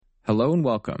Hello and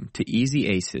welcome to Easy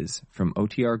Aces from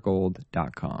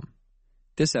OTRGold.com.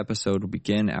 This episode will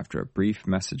begin after a brief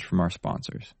message from our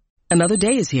sponsors. Another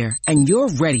day is here, and you're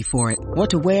ready for it. What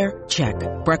to wear? Check.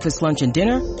 Breakfast, lunch, and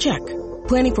dinner? Check.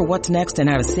 Planning for what's next and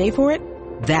how to save for it?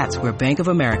 That's where Bank of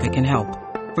America can help.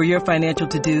 For your financial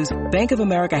to-dos, Bank of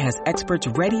America has experts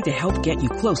ready to help get you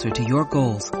closer to your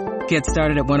goals. Get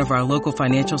started at one of our local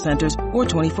financial centers or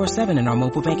 24/7 in our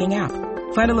mobile banking app.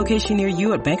 Find a location near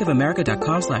you at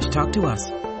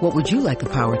bankofamerica.com/talktous. What would you like the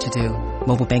power to do?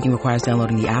 Mobile banking requires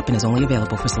downloading the app and is only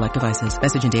available for select devices.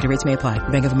 Message and data rates may apply.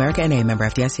 Bank of America N.A., member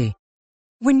FDIC.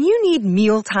 When you need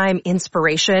mealtime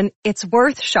inspiration, it's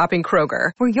worth shopping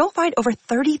Kroger, where you'll find over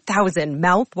 30,000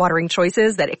 mouth-watering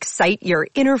choices that excite your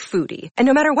inner foodie. And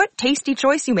no matter what tasty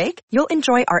choice you make, you'll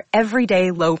enjoy our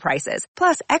everyday low prices,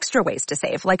 plus extra ways to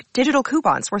save, like digital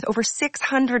coupons worth over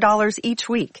 $600 each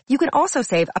week. You can also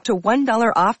save up to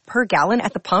 $1 off per gallon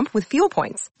at the pump with fuel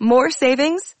points. More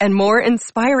savings and more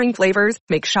inspiring flavors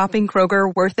make shopping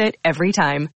Kroger worth it every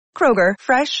time. Kroger,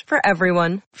 fresh for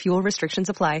everyone. Fuel restrictions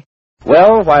apply.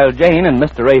 Well, while Jane and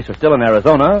Mr. Race are still in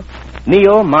Arizona,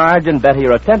 Neil, Marge, and Betty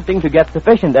are attempting to get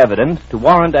sufficient evidence to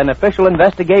warrant an official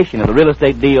investigation of the real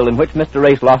estate deal in which Mr.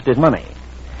 Race lost his money.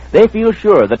 They feel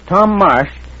sure that Tom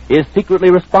Marsh is secretly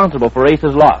responsible for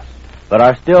Race's loss, but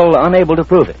are still unable to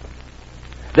prove it.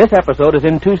 This episode is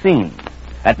in two scenes,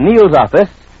 at Neil's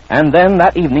office and then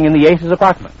that evening in the Ace's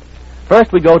apartment.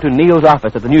 First we go to Neil's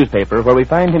office at the newspaper, where we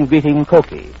find him greeting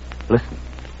Cokie. Listen.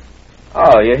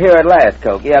 Oh, you're here at last,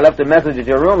 Cokie. I left a message at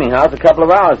your rooming house a couple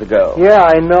of hours ago. Yeah,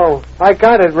 I know. I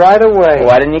got it right away.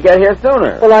 Why didn't you get here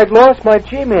sooner? Well, I'd lost my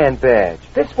G-Man badge.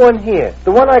 This one here.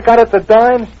 The one I got at the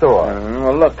dime store.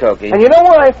 Well, look, Cokie. And you know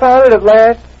where I found it at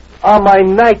last? On my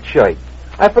nightshirt.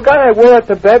 I forgot I wore it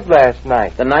to bed last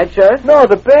night. The nightshirt? No,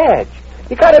 the badge.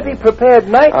 You gotta be prepared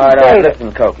night and day. All right,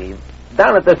 listen, Cokie.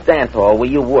 Down at this dance hall where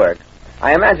you work,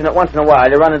 I imagine that once in a while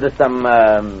you run into some,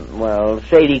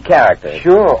 shady characters.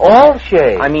 Sure, all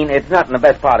shade. I mean, it's not in the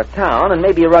best part of town, and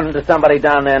maybe you run into somebody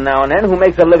down there now and then who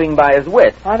makes a living by his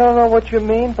wit. I don't know what you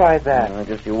mean by that. I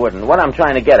guess you wouldn't. What I'm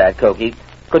trying to get at, Cokie,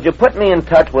 could you put me in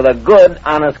touch with a good,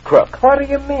 honest crook? What do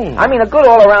you mean? I mean a good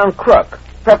all-around crook.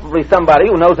 Preferably somebody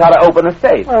who knows how to open a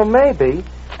safe. Well, maybe.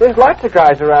 There's lots of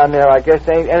guys around there, I guess,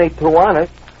 ain't any too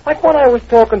honest. Like one I was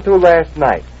talking to last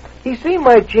night. He seen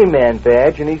my G-Man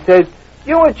badge, and he says,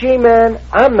 "You a G-Man,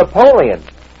 I'm Napoleon."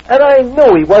 And I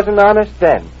knew he wasn't honest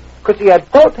then, because he had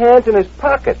both hands in his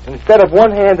pockets instead of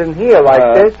one hand in here like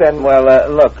this, and... Well,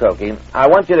 look, Cokie, I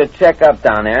want you to check up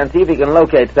down there and see if you can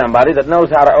locate somebody that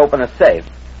knows how to open a safe.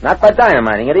 Not by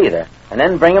dynamiting it either. And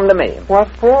then bring him to me.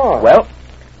 What for? Well,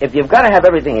 if you've got to have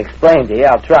everything explained to you,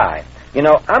 I'll try. You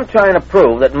know, I'm trying to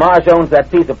prove that Marsh owns that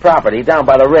piece of property down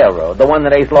by the railroad, the one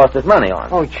that Ace lost his money on.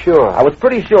 Oh, sure. I was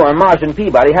pretty sure Marsh and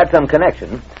Peabody had some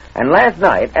connection, and last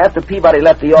night, after Peabody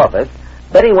left the office,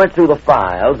 Betty went through the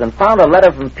files and found a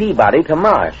letter from Peabody to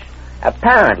Marsh,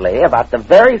 apparently about the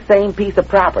very same piece of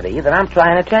property that I'm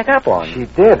trying to check up on. She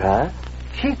did, huh?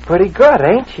 She's pretty good,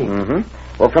 ain't she? Mm-hmm.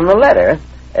 Well, from the letter,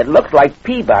 it looks like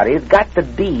Peabody's got the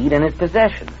deed in his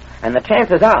possession, and the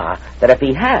chances are that if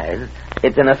he has,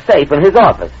 it's in a safe in his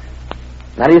office.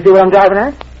 Now, do you see what I'm driving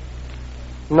at?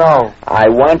 No. I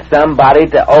want somebody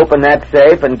to open that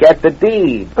safe and get the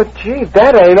deed. But, gee,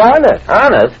 that ain't honest.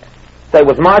 Honest? Say,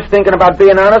 was Marsh thinking about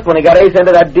being honest when he got Ace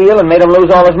into that deal and made him lose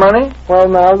all his money? Well,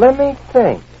 now, let me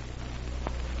think.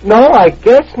 No, I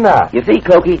guess not. You see,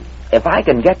 Cokie, if I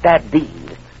can get that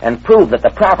deed and prove that the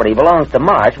property belongs to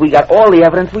Marsh, we got all the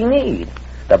evidence we need.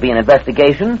 There'll be an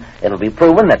investigation. It'll be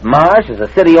proven that Marsh, as a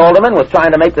city alderman, was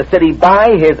trying to make the city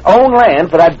buy his own land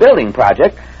for that building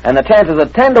project, and the chances are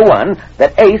 10 to 1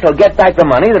 that Ace will get back the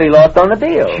money that he lost on the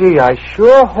deal. Gee, I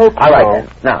sure hope so. All right, then.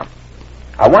 Now,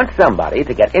 I want somebody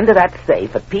to get into that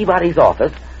safe at Peabody's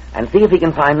office and see if he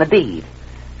can find the deed.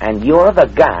 And you're the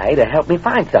guy to help me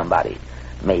find somebody.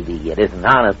 Maybe it isn't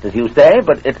honest, as you say,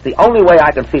 but it's the only way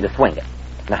I can see to swing it.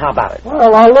 Now, how about it?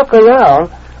 Well, I'll look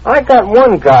around. I got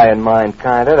one guy in mind,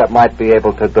 kinda, that might be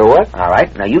able to do it. All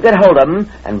right, now you get hold of him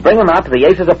and bring him out to the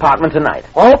Ace's apartment tonight.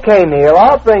 Okay, Neil,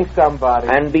 I'll bring somebody.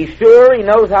 And be sure he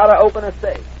knows how to open a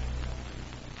safe.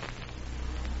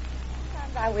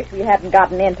 I wish we hadn't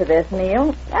gotten into this,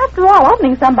 Neil. After all,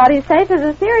 opening somebody's safe is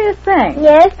a serious thing.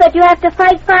 Yes, but you have to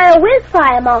fight fire with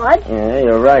fire, Marge. Yeah,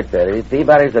 you're right, Betty.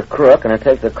 Peabody's a crook, and it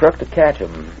takes a crook to catch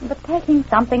him. But taking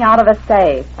something out of a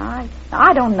safe,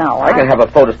 I don't know. I can have a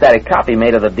photostatic copy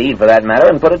made of the deed, for that matter,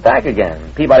 and put it back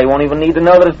again. Peabody won't even need to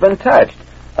know that it's been touched.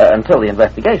 Until the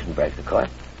investigation breaks, of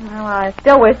course. Well, I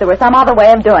still wish there was some other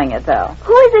way of doing it, though.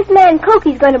 Who is this man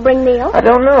Coky's going to bring, Neil? I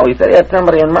don't know. He said he had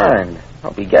somebody in mind.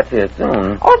 Hope he gets here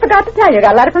soon. Oh, I forgot to tell you. I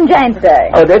got a letter from Jane today.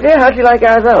 Oh, did you? How'd she like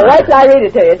Arizona? Wait till I read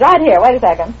it to you. It's right here. Wait a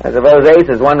second. I suppose Ace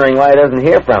is wondering why he doesn't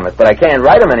hear from us, but I can't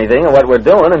write him anything of what we're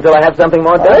doing until I have something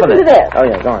more definite. Listen to this. Oh,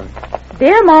 yeah, go on.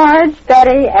 Dear Marge,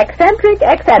 Betty, eccentric.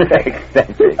 Eccentric.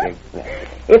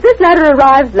 If this letter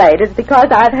arrives late, it's because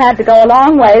I've had to go a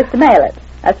long ways to mail it.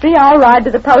 A 3-hour ride to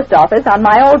the post office on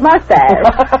my old Mustang.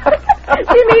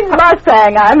 She means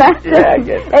Mustang, I imagine. Yeah, I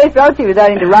guess. Ace wrote she was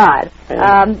learning to ride.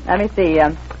 Let me see.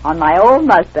 On my old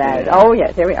Mustang. Yeah. Oh,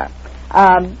 yes, here we are.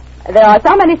 There are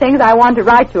so many things I want to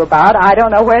write you about, I don't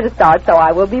know where to start, so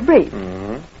I will be brief.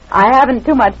 Mm-hmm. I haven't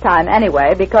too much time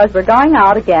anyway, because we're going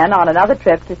out again on another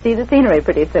trip to see the scenery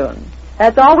pretty soon.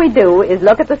 That's all we do is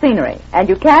look at the scenery. And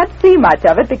you can't see much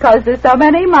of it because there's so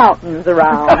many mountains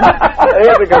around.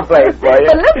 Here's a complaint for you.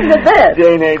 But listen to this.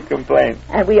 Jane hates complaints.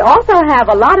 And we also have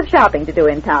a lot of shopping to do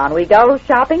in town. We go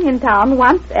shopping in town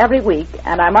once every week,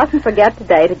 and I mustn't forget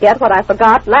today to get what I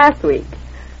forgot last week.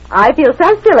 I feel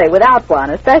so silly without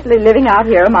one, especially living out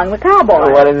here among the cowboys.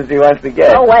 Well, what is it she wants to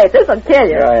get? Oh, wait, this will kill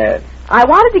you. Go ahead. I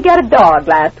wanted to get a dog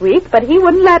last week, but he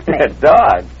wouldn't let me. A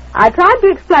dog? I tried to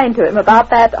explain to him about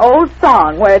that old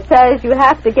song where it says you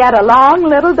have to get a long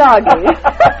little doggy.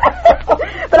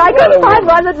 But I couldn't find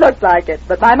one that looked like it.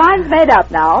 But my mind's made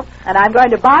up now, and I'm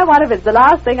going to buy one if it's the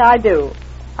last thing I do.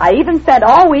 I even spent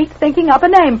all week thinking up a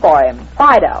name for him,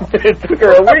 Fido. It took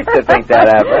her a week to think that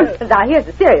up. Now, here's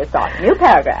the serious talk. New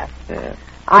paragraph. Yeah.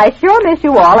 I sure miss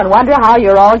you all and wonder how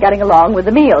you're all getting along with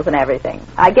the meals and everything.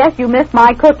 I guess you miss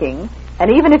my cooking. And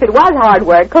even if it was hard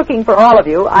work cooking for all of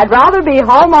you, I'd rather be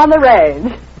home on the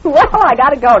range. Well, I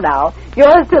gotta go now.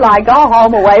 Yours till I go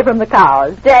home away from the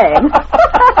cows. Jane.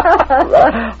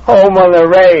 Home on the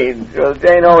range. Well,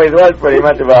 Jane always was pretty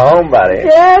much of a homebody.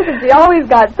 Yes, and she always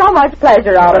got so much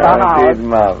pleasure out of our house. She's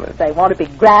marvelous. They won't it be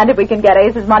grand if we can get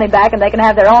Ace's money back and they can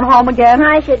have their own home again?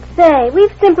 I should say,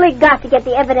 we've simply got to get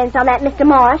the evidence on that, Mr.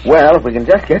 Marsh. Well, if we can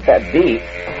just get that deed.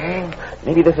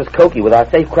 Maybe this is Cokie with our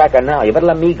safe cracker now. You better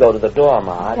let me go to the door,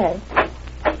 Marge. Okay.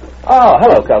 Oh,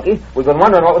 hello, Cokie. We've been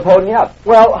wondering what was holding you up.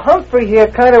 Well, Humphrey here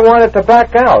kind of wanted to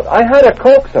back out. I had to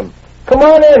coax him. Come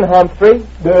on in, Humphrey.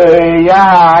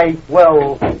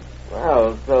 Well,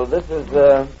 so this is,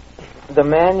 the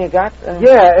man you got?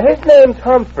 Yeah, his name's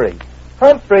Humphrey.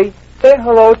 Humphrey, say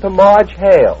hello to Marge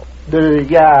Hale.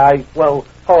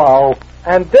 Hello.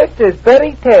 And this is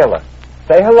Betty Taylor.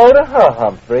 Say hello to her,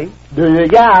 Humphrey.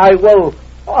 Hello.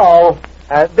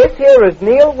 And this here is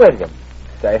Neil Williams.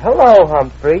 Say hello,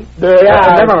 Humphrey.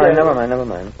 Never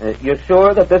mind. You're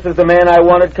sure that this is the man I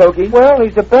wanted, Cokie? Well,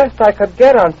 he's the best I could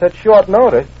get on such short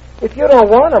notice. If you don't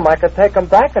want him, I could take him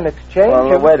back and exchange Well,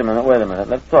 him. wait a minute.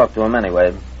 Let's talk to him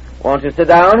anyway. Won't you sit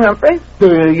down, Humphrey?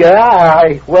 And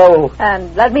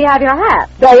let me have your hat.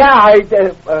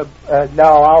 No,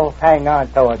 I'll hang on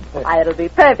to it. It'll be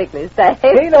perfectly safe.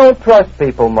 He don't trust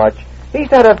people much. He's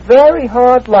had a very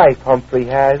hard life, Humphrey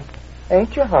has.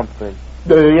 Ain't you, Humphrey?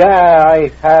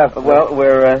 I have. Well,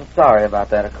 we're sorry about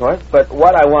that, of course. But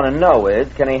what I want to know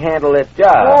is, can he handle this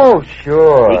job? Oh,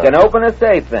 sure. He can open a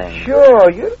safe thing.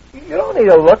 Sure. You don't need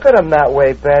to look at him that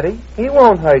way, Betty. He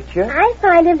won't hurt you. I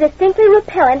find him distinctly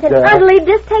repellent and utterly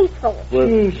distasteful.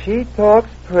 Gee, she talks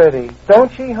pretty.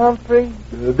 Don't she, Humphrey?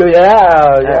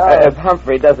 If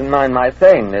Humphrey doesn't mind my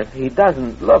saying this, he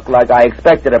doesn't look like I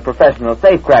expected a professional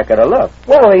safecracker to look.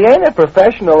 Well, he ain't a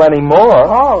professional anymore.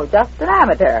 Oh, just an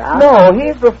amateur, huh? No,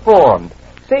 he's reformed.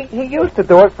 See, he used to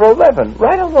do it for a living,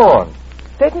 right along.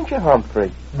 Didn't you,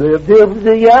 Humphrey? Then he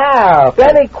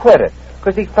quit it,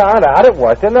 because he found out it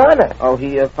wasn't honest. Oh,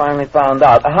 he finally found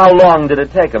out. How long did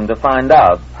it take him to find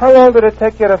out? How long did it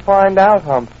take you to find out,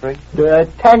 Humphrey?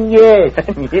 10 years.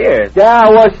 10 years? Yeah, I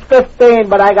was 15,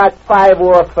 but I got 5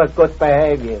 off for good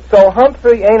behavior. So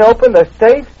Humphrey ain't opened a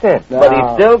safe since. No. But he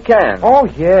still can. Oh,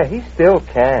 yeah, he still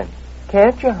can.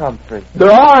 Can't you, Humphrey?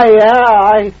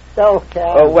 I still can.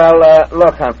 Oh, well,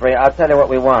 look, Humphrey, I'll tell you what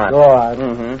we want. Go on.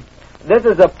 Mm-hmm. This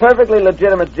is a perfectly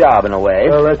legitimate job in a way.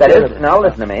 That is, now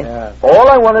listen to me. Yeah. All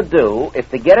I want to do is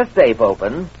to get a safe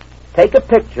open, take a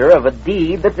picture of a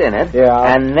deed that's in it,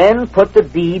 and then put the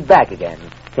deed back again.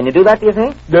 Can you do that, do you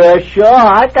think? Sure,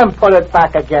 I can put it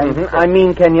back again. Mm-hmm. I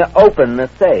mean, can you open the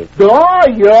safe?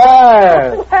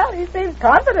 Yeah. Well, he seems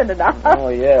confident enough. Oh,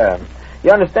 yeah.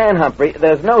 You understand, Humphrey,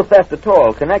 there's no theft at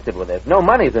all connected with this. No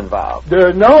money's involved.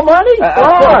 There's no money? Of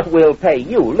course, we'll pay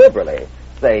you liberally.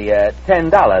 Say,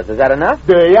 $10. Is that enough?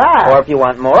 Yeah. Or if you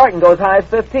want more, I can go as high as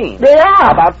 15. Yeah.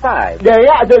 How about 5?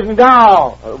 There's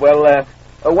no.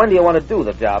 When do you want to do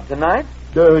the job? Tonight?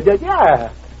 Yeah.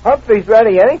 Humphrey's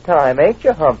ready any time, ain't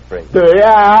you, Humphrey?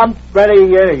 Yeah, I'm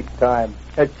ready any time,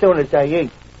 as soon as I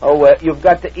eat. Oh, you've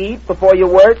got to eat before you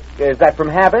work? Is that from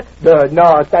habit?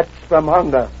 No, that's from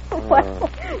hunger. Well,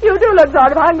 you do look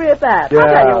sort of hungry at that. Yeah. I'll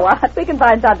tell you what, we can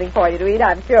find something for you to eat,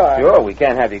 I'm sure. Sure, we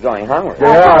can't have you going hungry.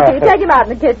 You take him out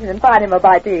in the kitchen and find him a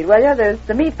bite to eat, will you? There's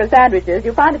the meat for sandwiches.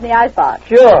 You find it in the icebox.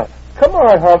 Sure. Come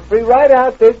on, Humphrey, right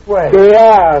out this way.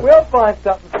 Yeah. We'll find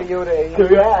something for you to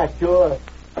eat. Yeah, sure.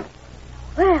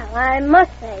 Well, I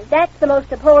must say, that's the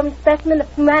most appalling specimen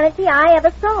of humanity I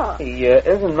ever saw. He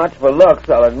isn't much for looks,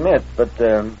 I'll admit, but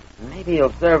maybe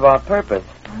he'll serve our purpose.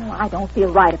 Oh, I don't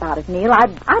feel right about it, Neil.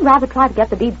 I'd rather try to get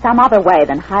the deed some other way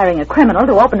than hiring a criminal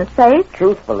to open a safe.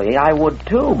 Truthfully, I would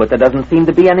too, but there doesn't seem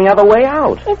to be any other way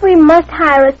out. If we must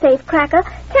hire a safe cracker,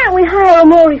 can't we hire a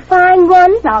more refined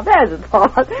one? Now, there's a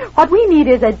thought. What we need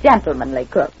is a gentlemanly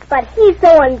cook. But he's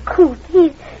so uncouth.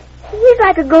 He's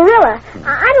like a gorilla.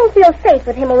 I don't feel safe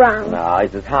with him around. No,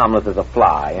 he's as harmless as a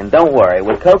fly. And don't worry,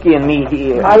 with Cokie and me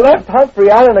here... I left Humphrey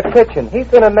out in the kitchen. He's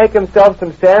going to make himself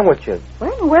some sandwiches.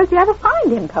 Well, where'd you ever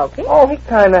find him, Cokie? Oh, he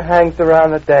kind of hangs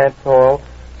around the dance hall.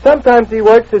 Sometimes he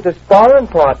works as a sparring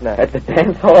partner. At the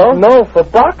dance hall? No, for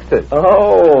boxers.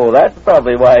 Oh, that's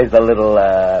probably why he's a little,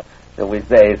 shall we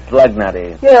say,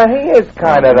 slug-nutty. Yeah, he is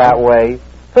kind of that way.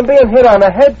 From being hit on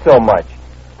the head so much.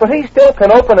 But he still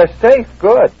can open a safe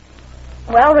good.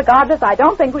 Well, regardless, I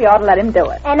don't think we ought to let him do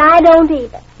it. And I don't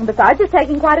either. And besides, it's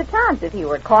taking quite a chance. If he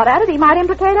were caught at it, he might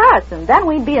implicate us, and then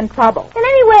we'd be in trouble. And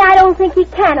anyway, I don't think he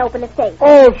can open a safe.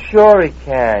 Oh, sure he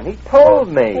can. He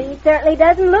told me. He certainly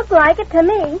doesn't look like it to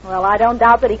me. Well, I don't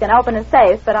doubt that he can open a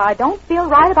safe, but I don't feel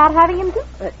right about having him do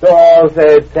it. Oh,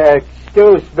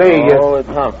 excuse me. Oh, it's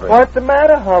Humphrey. What's the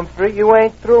matter, Humphrey? You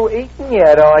ain't through eating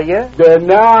yet, are you? Well,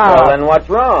 No. then what's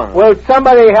wrong? Will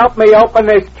somebody help me open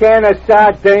this can of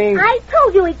sardines? I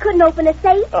told you he couldn't open a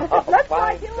safe. Looks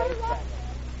like you were right.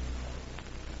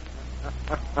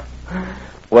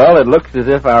 Well, it looks as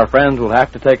if our friends will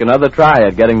have to take another try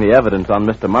at getting the evidence on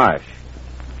Mr. Marsh.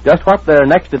 Just what their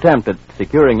next attempt at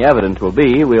securing evidence will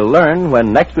be, we'll learn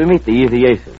when next we meet the Easy Aces.